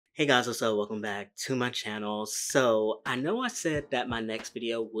Hey guys, what's up? Welcome back to my channel. So I know I said that my next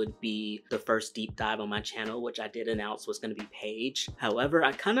video would be the first deep dive on my channel, which I did announce was going to be Paige. However,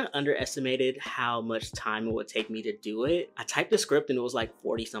 I kind of underestimated how much time it would take me to do it. I typed the script and it was like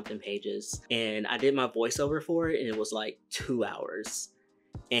 40 something pages, and I did my voiceover for it and it was like 2 hours.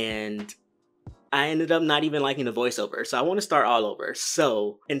 And I ended up not even liking the voiceover, so I want to start all over.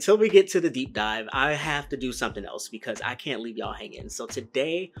 So until we get to the deep dive, I have to do something else because I can't leave y'all hanging. So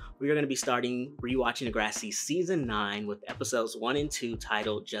today we are going to be starting rewatching Degrassi season 9 with episodes 1 and 2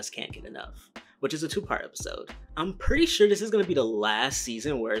 titled Just Can't Get Enough, which is a 2-part episode. I'm pretty sure this is going to be the last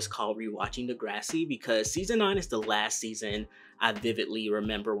season where it's called Rewatching Degrassi because season 9 is the last season I vividly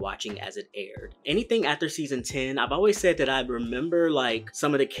remember watching as it aired. Anything after season 10, I've always said that I remember like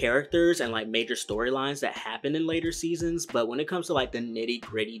some of the characters and like major storylines that happened in later seasons, but when it comes to like the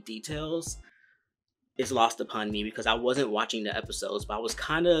nitty-gritty details, it's lost upon me because I wasn't watching the episodes, but I was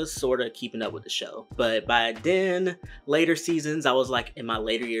kind of sort of keeping up with the show. But by then, later seasons, I was like in my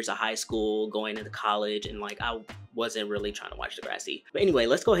later years of high school, going into college, and like I wasn't really trying to watch Degrassi. But anyway,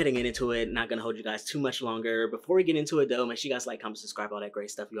 let's go ahead and get into it. Not gonna hold you guys too much longer. Before we get into it though, make sure you guys like, comment, subscribe, all that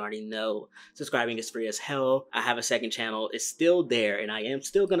great stuff you already know. Subscribing is free as hell. I have a second channel. It's still there and I am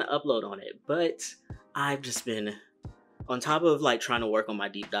still gonna upload on it, but I've just been, on top of like trying to work on my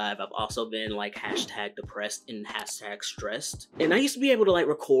deep dive, I've also been like hashtag depressed and hashtag stressed. And I used to be able to like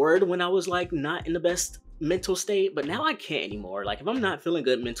record when I was like not in the best mental state, but now I can't anymore. Like if I'm not feeling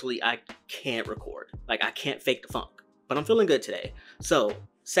good mentally, I can't record. Like I can't fake the funk, but I'm feeling good today. So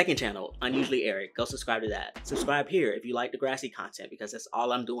second channel, Unusually Eric, go subscribe to that. Subscribe here if you like Degrassi content because that's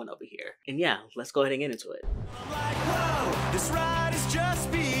all I'm doing over here. And yeah, let's go ahead and get into it. I'm like, whoa, this ride has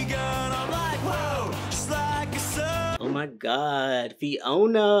just begun. I'm like, whoa, just like a sun. Oh my god,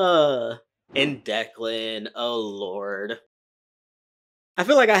 Fiona and Declan, oh lord. I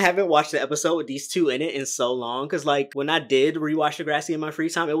feel like I haven't watched the episode with these two in it in so long, because like when I did rewatch Degrassi in my free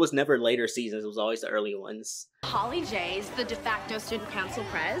time, it was never later seasons, it was always the early ones. Holly J is the de facto student council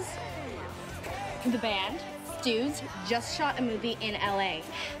prez. The band, Stews, just shot a movie in LA.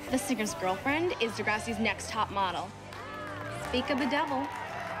 The singer's girlfriend is Degrassi's next top model. Speak of the devil.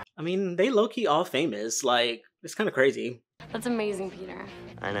 I mean, they low-key all famous, like, it's kind of crazy. That's amazing, Peter.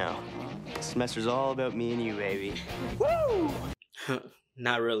 I know. This semester's all about me and you, baby. Woo!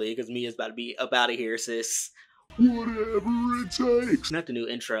 Not really, because Mia's about to be up out of here, sis. Whatever it takes. Not the new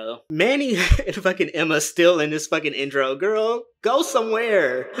intro. Manny and fucking Emma still in this fucking intro. Girl, go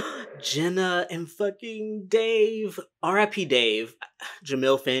somewhere. Jenna and fucking Dave. R.I.P. Dave.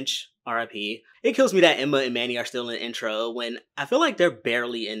 Jamil Finch. R.I.P. It kills me that Emma and Manny are still in the intro when I feel like they're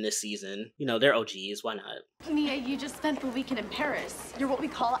barely in this season. You know, they're OGs, why not? Mia, you just spent the weekend in Paris. You're what we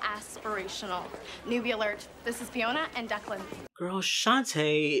call aspirational. Newbie alert. This is Fiona and Declan. Girl,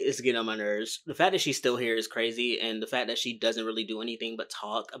 Shantae is getting on my nerves. The fact that she's still here is crazy, and the fact that she doesn't really do anything but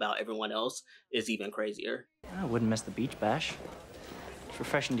talk about everyone else is even crazier. I wouldn't miss the beach bash. It's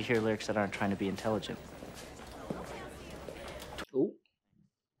refreshing to hear lyrics that aren't trying to be intelligent. Ooh,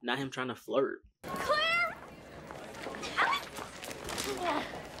 not him trying to flirt. Claire!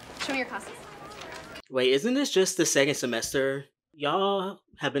 Show me your classes. Wait, isn't this just the second semester? Y'all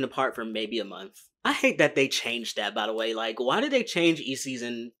have been apart for maybe a month. I hate that they changed that, by the way. Like, why did they change each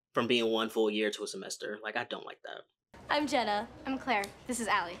season from being 1 full year to a semester? Like, I don't like that. I'm Jenna. I'm Claire. This is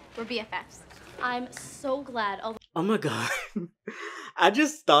Allie. We're BFFs. I'm so glad. Oh my god. I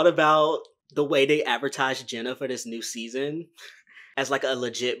just thought about the way they advertised Jenna for this new season as like a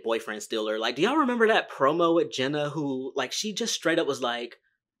legit boyfriend stealer. Like, do y'all remember that promo with Jenna who, like, she just straight up was like,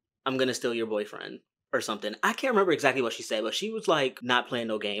 I'm gonna steal your boyfriend or something. I can't remember exactly what she said, but she was like not playing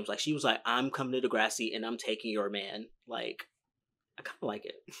no games. Like, she was like, I'm coming to Degrassi and I'm taking your man. Like, I kind of like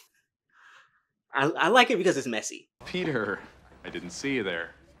it. I like it because it's messy. Peter, I didn't see you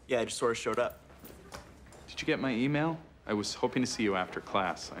there. Yeah, I just sort of showed up. Did you get my email? I was hoping to see you after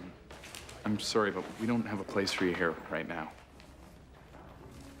class. I'm sorry, but we don't have a place for you here right now.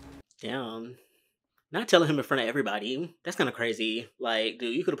 Damn. Not telling him in front of everybody. That's kind of crazy. Like,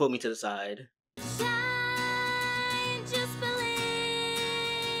 dude, you could have put me to the side.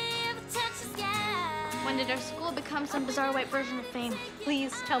 When did our school become some bizarre white version of fame?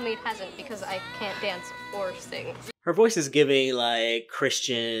 Please tell me it hasn't, because I can't dance or sing. Her voice is giving, like,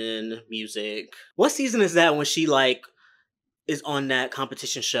 Christian music. What season is that when she, like, is on that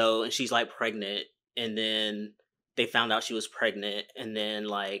competition show and she's, like, pregnant, and then they found out she was pregnant, and then,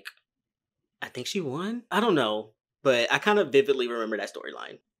 like, I think she won? I don't know, but I kind of vividly remember that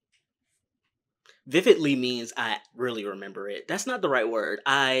storyline. Vividly means I really remember it. That's not the right word.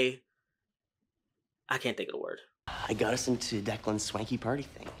 I can't think of the word. I got us into Declan's swanky party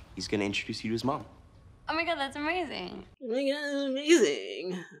thing. he's gonna introduce you to his mom. Oh my god, that's amazing. Oh my god, that's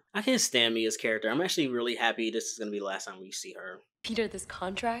amazing. I can't stand Mia's character. I'm actually really happy this is gonna be the last time we see her. Peter, this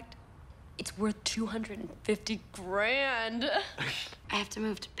contract, it's worth 250 grand. I have to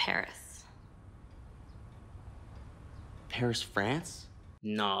move to Paris. Paris, France?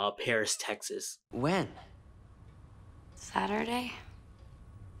 Nah, Paris, Texas. When? Saturday?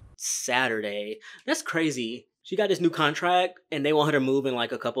 Saturday. That's crazy. She got this new contract and they want her to move in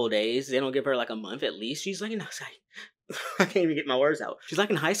like a couple of days. They don't give her like a month at least. She's like, I can't even get my words out. She's like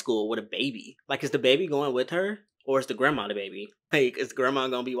in high school with a baby. Like, is the baby going with her? Or is the grandma the baby? Like, is the grandma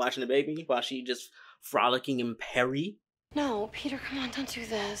gonna be watching the baby while she just frolicking in Paris? No, Peter, come on, don't do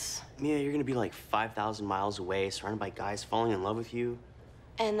this. Mia, you're gonna be like 5,000 miles away, surrounded by guys falling in love with you.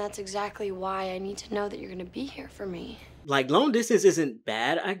 And that's exactly why I need to know that you're gonna be here for me. Like, long distance isn't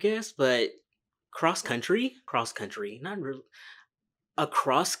bad, I guess, but cross country, not really.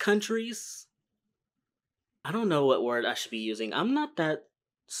 Across countries? I don't know what word I should be using. I'm not that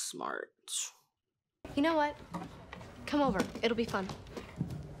smart. You know what? Come over. It'll be fun.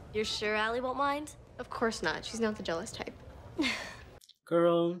 You're sure Allie won't mind? Of course not. She's not the jealous type.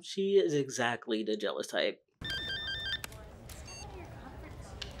 Girl, she is exactly the jealous type.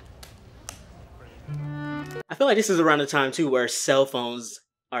 I feel like this is around the time too where cell phones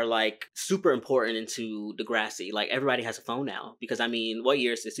are like super important into Degrassi. Like, everybody has a phone now. Because I mean, what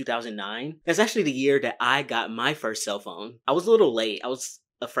year is this? 2009? That's actually the year that I got my first cell phone. I was a little late. I was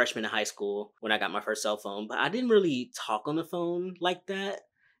a freshman in high school when I got my first cell phone, but I didn't really talk on the phone like that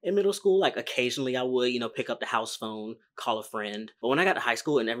in middle school. Like, occasionally I would, pick up the house phone, call a friend. But when I got to high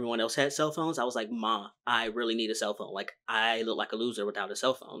school and everyone else had cell phones, I was like, Ma, I really need a cell phone. Like, I look like a loser without a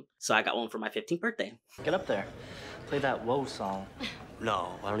cell phone. So I got one for my 15th birthday. Get up there. Play that Whoa song.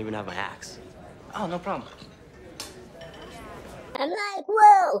 No, I don't even have my axe. Oh, no problem. I'm like,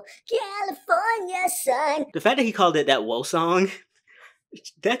 whoa, California sun. The fact that he called it that Whoa song,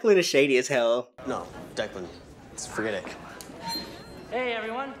 Declan is shady as hell. No, Declan, forget it. Hey,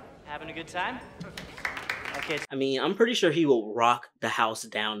 everyone. Having a good time? Okay. I mean, I'm pretty sure he will rock the house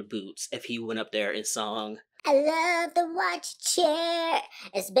down to boots if he went up there and sung. I love the watch chair.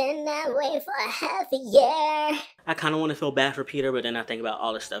 It's been that way for half a year. I kind of want to feel bad for Peter, but then I think about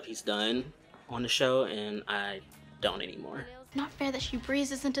all the stuff he's done on the show, and I don't anymore. Not fair that she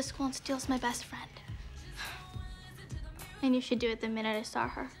breezes into school and steals my best friend. I knew she'd do it the minute I saw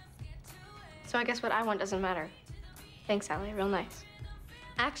her. So I guess what I want doesn't matter. Thanks, Allie. Real nice.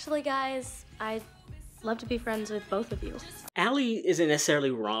 Actually, guys, I'd love to be friends with both of you. Allie isn't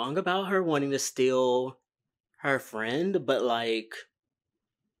necessarily wrong about her wanting to steal her friend, but like,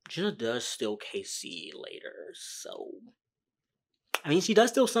 Jenna does steal Casey later, so I mean, she does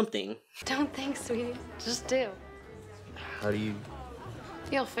steal something. Don't think, sweetie. Just do. How do you...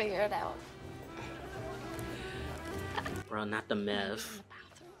 You'll figure it out. Bro, not the meth.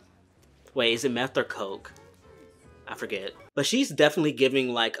 Wait, is it meth or coke? I forget. But she's definitely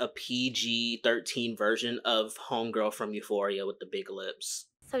giving like a PG-13 version of Homegirl from Euphoria with the big lips.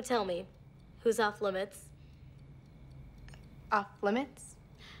 So tell me, who's off limits? Off limits?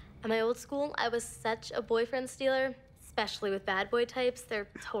 At my old school, I was such a boyfriend stealer, especially with bad boy types. They're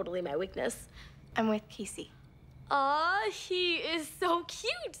totally my weakness. I'm with Casey. Aw, he is so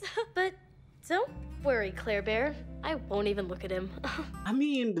cute. But don't worry, Claire Bear. I won't even look at him. I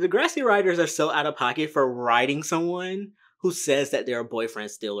mean, the Degrassi writers are so out of pocket for writing someone who says that they're a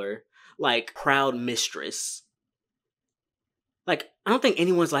boyfriend stealer. Like, proud mistress. Like, I don't think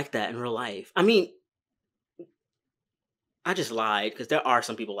anyone's like that in real life. I mean, I just lied, because there are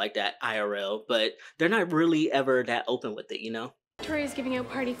some people like that IRL, but they're not really ever that open with it, you know? Tori's giving out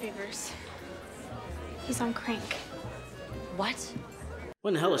party favors. He's on crank. What? What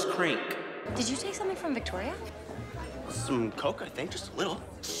in the hell is crank? Did you take something from Victoria? Some coke, I think, just a little.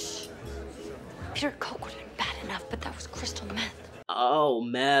 Peter, coke would have been bad enough, but that was crystal meth. Oh,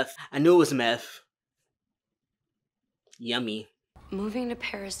 meth. I knew it was meth. Yummy. Moving to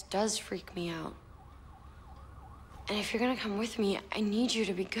Paris does freak me out. And if you're gonna come with me, I need you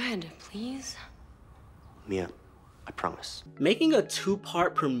to be good, please? Mia, I promise. Making a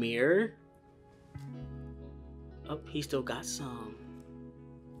 2-part premiere? Oh, he still got some.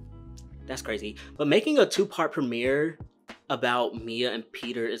 That's crazy. But making a 2-part premiere about Mia and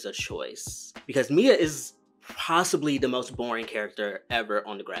Peter is a choice. Because Mia is possibly the most boring character ever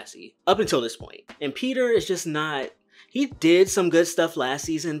on Degrassi. Up until this point. And Peter is just not... He did some good stuff last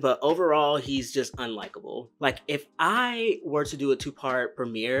season, but overall, he's just unlikable. Like, if I were to do a 2-part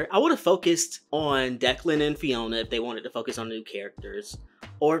premiere, I would have focused on Declan and Fiona if they wanted to focus on new characters.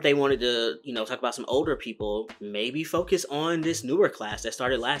 Or if they wanted to, you know, talk about some older people, maybe focus on this newer class that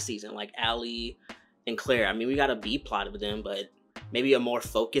started last season, like Allie and Claire. I mean, we got a B plot of them, but maybe a more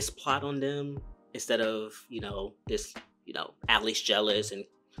focused plot on them instead of, you know, this, you know, Allie's jealous and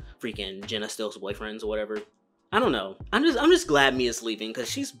freaking Jenna Still's boyfriends or whatever. I don't know. I'm just glad Mia's leaving because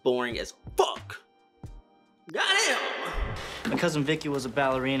she's boring as fuck. Goddamn! My cousin Vicky was a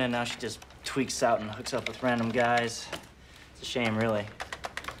ballerina, now she just tweaks out and hooks up with random guys. It's a shame, really.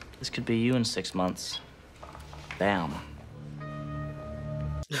 This could be you in 6 months. Bam.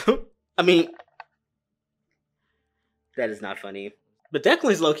 I mean, that is not funny. But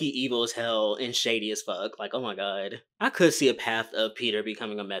Declan's low-key evil as hell and shady as fuck. Like, oh my god. I could see a path of Peter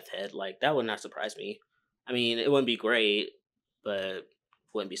becoming a meth head. Like, that would not surprise me. I mean, it wouldn't be great, but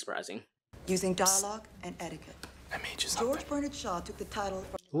wouldn't be surprising. Using dialogue and etiquette. I made you something. George Bernard Shaw took the title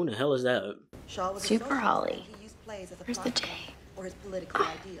from... Who in the hell is that? Shaw was Super Holly. he used plays as a Where's the platform J? for his political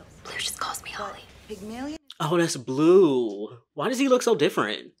ideals. Blue just calls me Holly. Pygmalion Oh, that's Blue. Why does he look so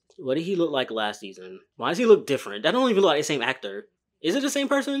different? What did he look like last season? Why does he look different? That don't even look like the same actor. Is it the same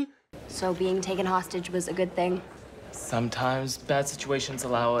person? So being taken hostage was a good thing? Sometimes bad situations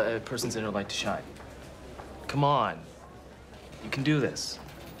allow a person's inner light to shine. Come on. You can do this.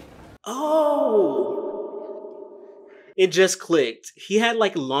 Oh! It just clicked. He had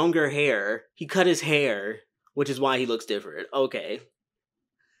like longer hair. He cut his hair, which is why he looks different. Okay.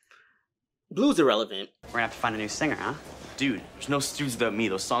 Blue's irrelevant. We're gonna have to find a new singer, huh? Dude, there's no students without me.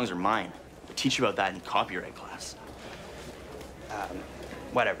 Those songs are mine. We'll teach you about that in copyright class.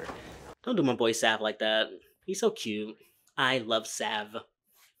 Whatever. Don't do my boy Sav like that. He's so cute. I love Sav.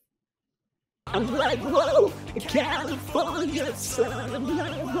 I'm like, whoa, California sun,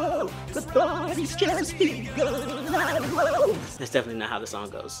 whoa, the party's just begun, whoa. That's definitely not how the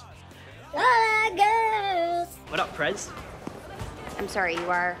song goes. What up, Prez? I'm sorry, you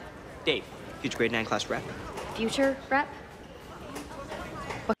are Dave, future grade 9 class rep. future rep?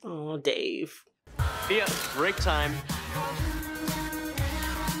 Oh, Dave. Yeah, break time.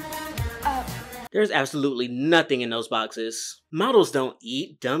 There's absolutely nothing in those boxes. Models don't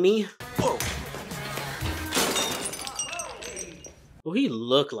eat, dummy. Whoa. Well, he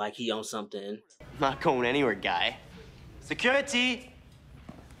looked like he owned something. Not going anywhere, guy. Security!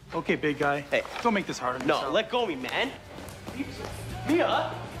 Okay, big guy. Hey, don't make this hard on yourself. No, let go of me, man.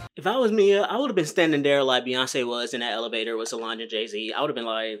 Mia? If I was Mia, I would have been standing there like Beyonce was in that elevator with Solange and Jay-Z. I would have been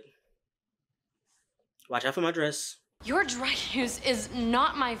like, watch out for my dress. Your drug use is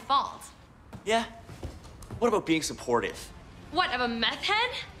not my fault. Yeah? What about being supportive? What, of a meth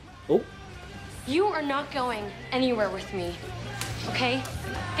head? Oh. You are not going anywhere with me, okay?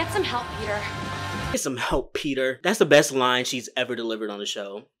 Get some help, Peter. Get some help, Peter. That's the best line she's ever delivered on the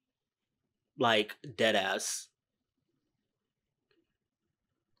show. Like, deadass.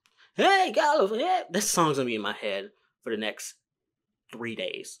 Hey, go, yeah. This song's gonna be in my head for the next 3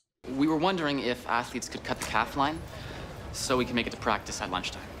 days. We were wondering if athletes could cut the calf line so we can make it to practice at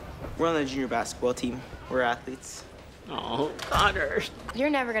lunchtime. We're on the junior basketball team. We're athletes. Oh, Connor. You're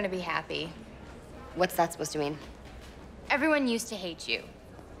never gonna be happy. What's that supposed to mean? Everyone used to hate you.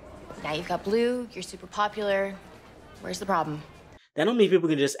 Now you've got Blue, you're super popular. Where's the problem? That don't mean people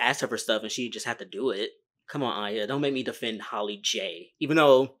can just ask her for stuff and she just have to do it. Come on, Aya. Don't make me defend Holly J. Even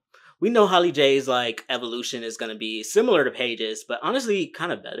though we know Holly J's like evolution is gonna be similar to Paige's, but honestly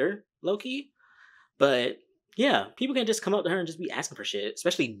kind of better, low-key. But yeah, people can't just come up to her and just be asking for shit,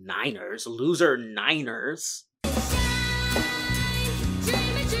 especially Niners, loser Niners.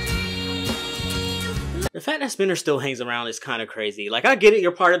 The fact that Spinner still hangs around is kind of crazy. Like, I get it,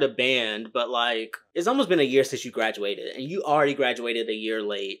 you're part of the band, but like, it's almost been a year since you graduated, and you already graduated a year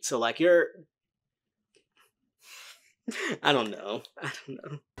late. So like, you're... I don't know.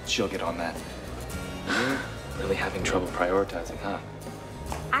 She'll get on that. You're really having trouble prioritizing, huh?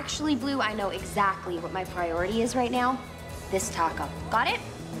 Actually, Blue, I know exactly what my priority is right now. This taco. Got it?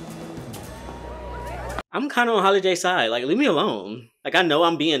 I'm kind of on Holly J's side. Like, leave me alone. Like, I know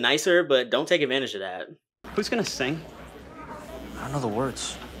I'm being nicer, but don't take advantage of that. Who's gonna sing? I don't know the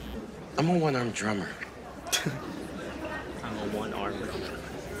words. I'm a one-armed drummer. I'm a one-armed drummer.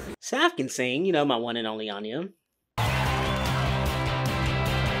 Saf can sing, you know, my one and only Anya.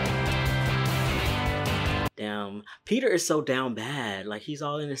 Damn, Peter is so down bad. Like, he's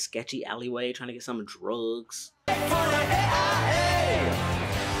all in a sketchy alleyway trying to get some drugs.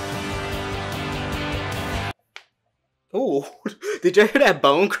 Oh, did you hear that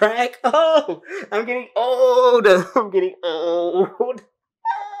bone crack? Oh, I'm getting old. I'm getting old.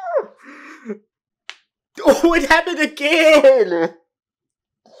 Oh, it happened again.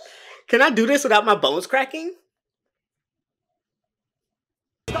 Can I do this without my bones cracking?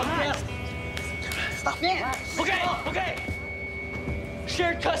 Stop. Yeah. Okay.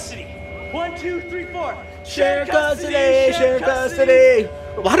 Shared custody. 1, 2, 3, 4. Share custody.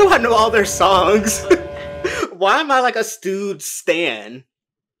 Why do I know all their songs? Why am I like a Stooge stan?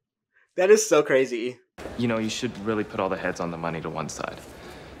 That is so crazy. You know, you should really put all the heads on the money to one side.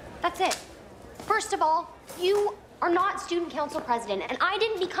 That's it. First of all, you are not student council president, and I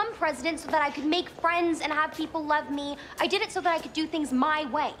didn't become president so that I could make friends and have people love me. I did it so that I could do things my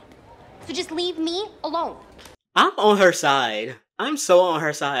way. So just leave me alone. I'm on her side. I'm so on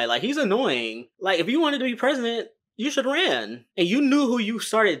her side. Like, he's annoying. Like, if you wanted to be president, you should ran. And you knew who you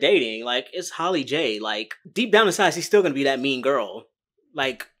started dating. Like, it's Holly J. Like, deep down inside, she's still gonna be that mean girl.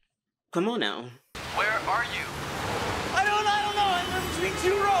 Like, come on now. Where are you? I don't know. I live between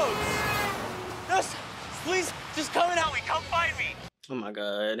 2 roads. Just, please, just come and help me. Come find me. Oh my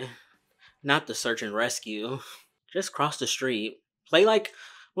god. Not the search and rescue. Just cross the street. Play like,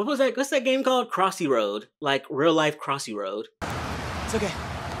 what was that? What's that game called? Crossy Road. Like real life Crossy Road. It's okay.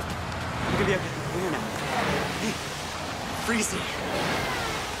 You're gonna be okay. We're here now. Hey, freezing.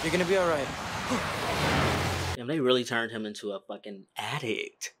 You're gonna be all right. Damn, they really turned him into a fucking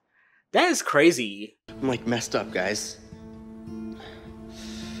addict. That is crazy. I'm like messed up, guys.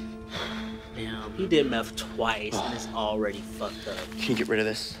 Damn, he did meth twice and it's already fucked up. Can you get rid of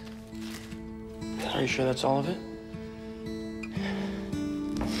this? Are you sure that's all of it?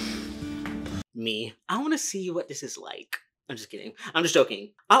 Me. I want to see what this is like. I'm just kidding. I'm just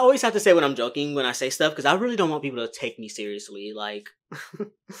joking. I always have to say when I'm joking when I say stuff because I really don't want people to take me seriously. Like,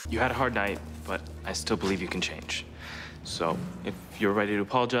 You had a hard night, but I still believe you can change. So, if you're ready to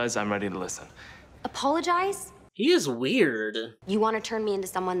apologize, I'm ready to listen. Apologize? He is weird. You want to turn me into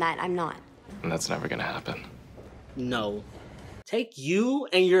someone that I'm not. And that's never gonna happen. No. Take you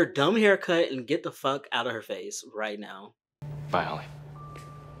and your dumb haircut and get the fuck out of her face right now. Bye, Holly.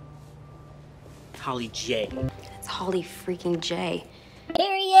 Holly J. It's Holly freaking J.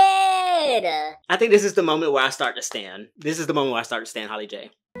 Period. I think this is the moment where I start to stand. This is the moment where I start to stand Holly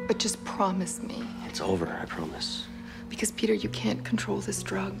J. But just promise me. It's over, I promise. Because, Peter, you can't control this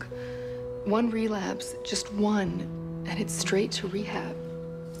drug. One relapse, just one, and it's straight to rehab.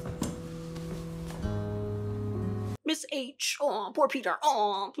 Miss H, oh, poor Peter,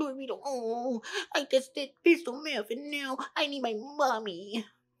 oh, poor Peter, oh, I tested crystal meth and now I need my mommy.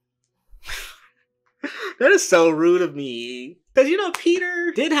 That is so rude of me. Because, you know,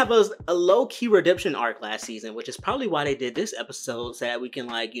 Peter did have a low-key redemption arc last season, which is probably why they did this episode, so that we can,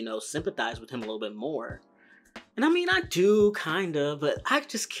 like, you know, sympathize with him a little bit more. And I mean, I do, kind of, but I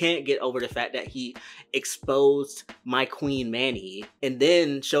just can't get over the fact that he exposed my queen Manny and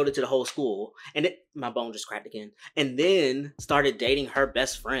then showed it to the whole school. And my bone just cracked again. And then started dating her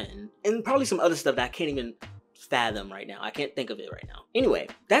best friend. And probably some other stuff that I can't even fathom right now. I can't think of it right now. Anyway,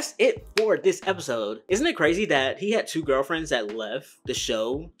 that's it for this episode. Isn't it crazy that he had 2 girlfriends that left the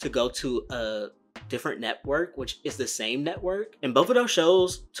show to go to a different network, which is the same network? And both of those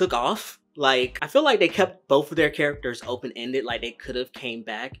shows took off. Like, I feel like they kept both of their characters open-ended, like they could have came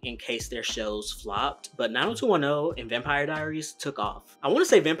back in case their shows flopped. But 90210 and Vampire Diaries took off. I want to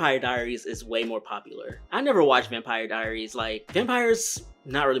say Vampire Diaries is way more popular. I never watched Vampire Diaries. Like, vampires,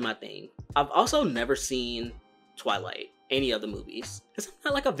 not really my thing. I've also never seen Twilight, any of the movies. Because I'm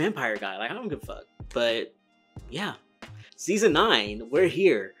not like a vampire guy. Like, I don't give a fuck. But, yeah. Season 9, we're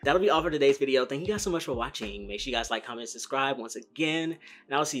here. That'll be all for today's video. Thank you guys so much for watching. Make sure you guys like, comment, subscribe once again.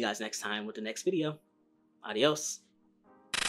 And I'll see you guys next time with the next video. Adios.